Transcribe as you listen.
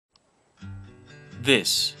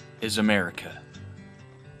This is America,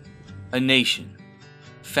 a nation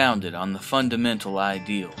founded on the fundamental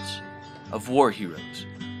ideals of war heroes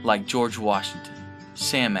like George Washington,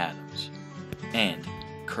 Sam Adams, and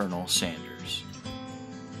Colonel Sanders.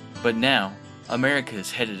 But now, America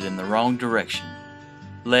is headed in the wrong direction,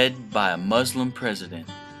 led by a Muslim president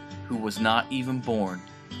who was not even born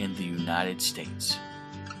in the United States.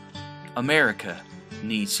 America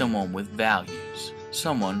needs someone with values,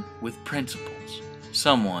 someone with principles,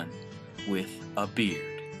 someone with a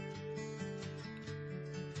beard.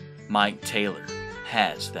 Mike Taylor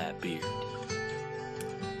has that beard.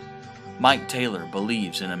 Mike Taylor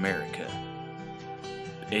believes in America.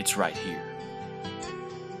 It's right here.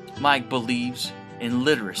 Mike believes in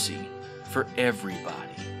literacy for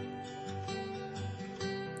everybody.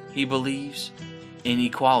 He believes in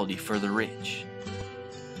equality for the rich.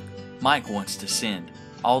 Mike wants to send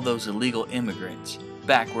all those illegal immigrants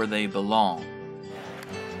back where they belong.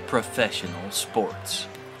 Professional sports.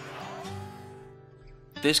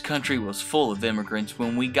 This country was full of immigrants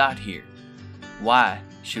when we got here. Why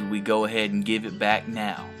should we go ahead and give it back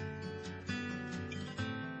now?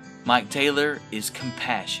 Mike Taylor is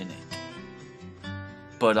compassionate,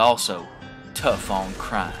 but also tough on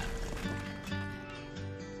crime.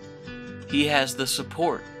 He has the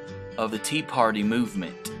support of the Tea Party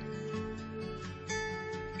movement.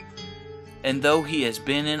 And though he has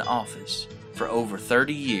been in office for over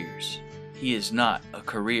 30 years, he is not a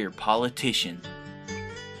career politician.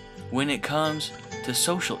 When it comes to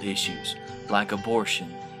social issues like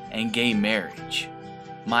abortion and gay marriage,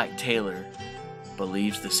 Mike Taylor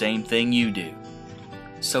believes the same thing you do.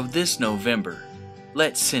 So this November,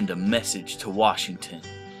 let's send a message to Washington,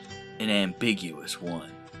 an ambiguous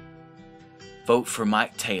one. Vote for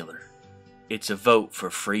Mike Taylor. It's a vote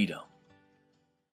for freedom.